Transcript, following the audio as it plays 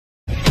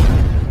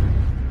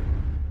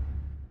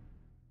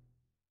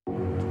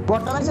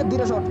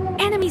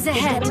Enemies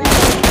ahead.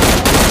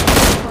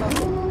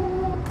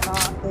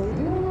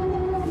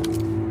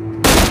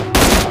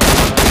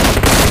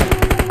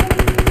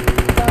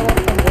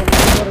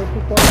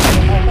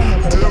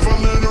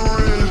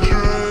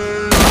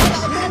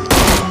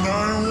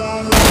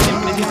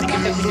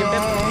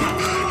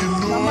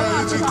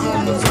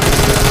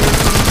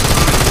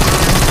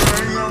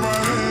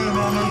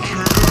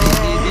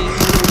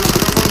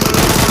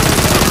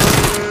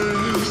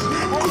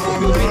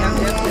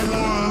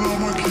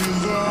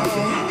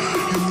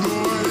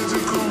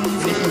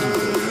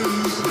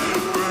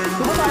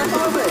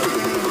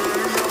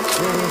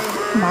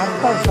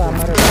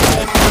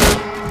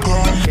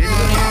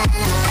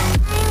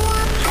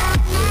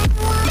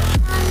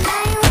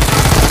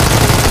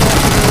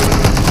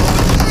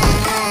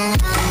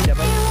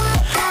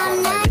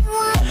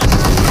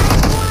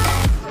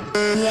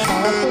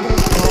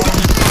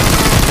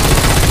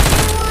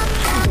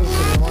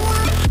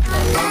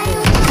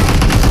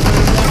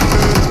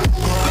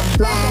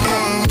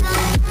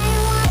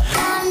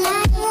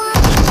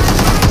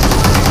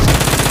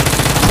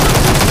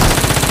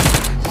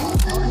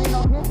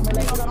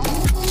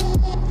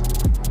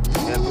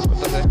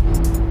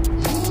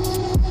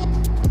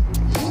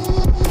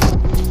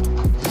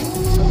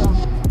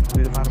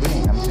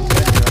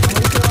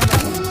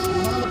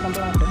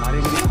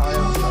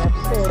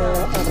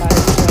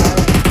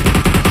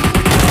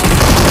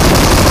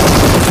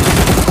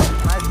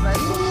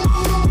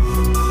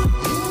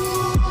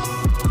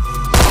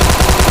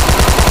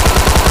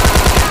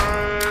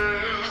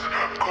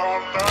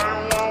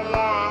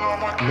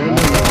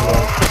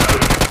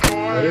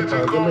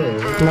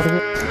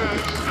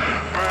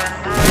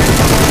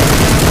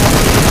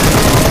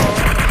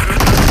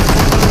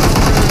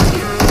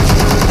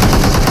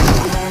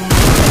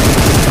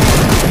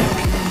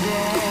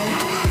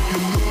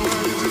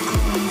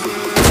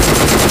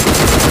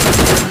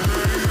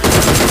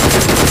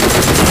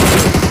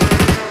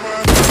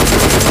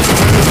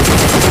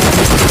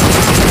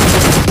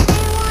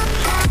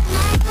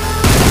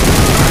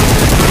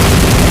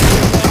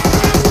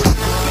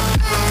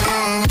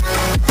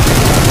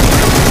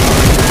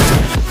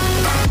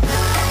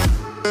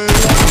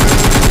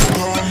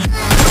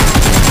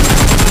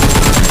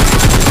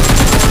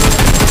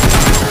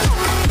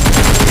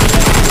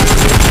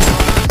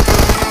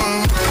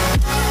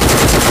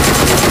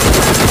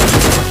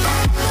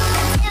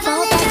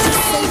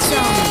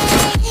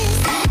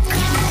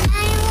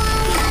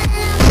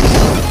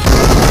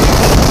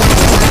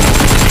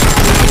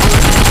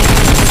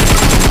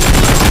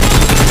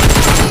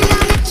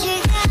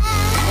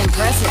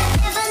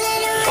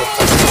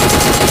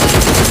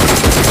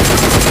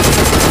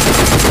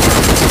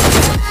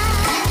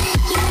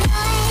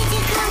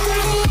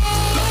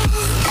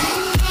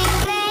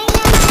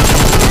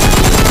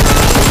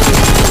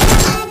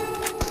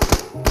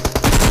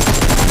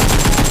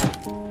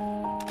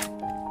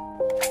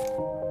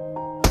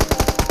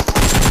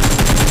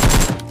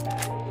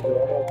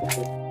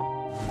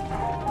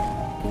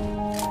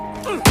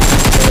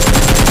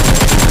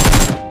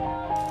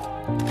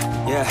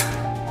 Yeah.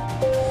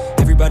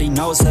 Everybody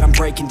knows that I'm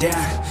breaking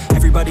down.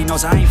 Everybody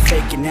knows I ain't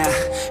faking now.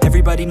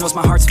 Everybody knows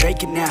my heart's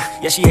faking now.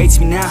 Yeah, she hates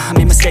me now, I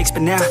made mistakes,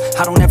 but now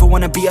I don't ever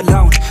wanna be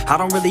alone. I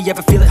don't really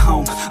ever feel at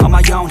home. On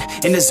my own,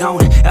 in the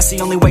zone, that's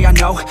the only way I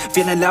know.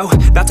 Feeling low,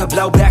 about to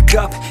blow back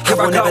up. Here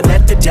I won't ever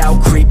let the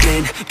doubt creep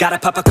in. Gotta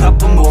pop a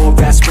couple more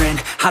aspirin.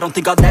 I don't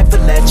think I'll ever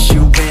let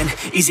you in.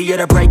 Easier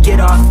to break it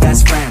off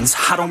best friends.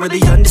 I don't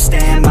really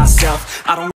understand myself. I don't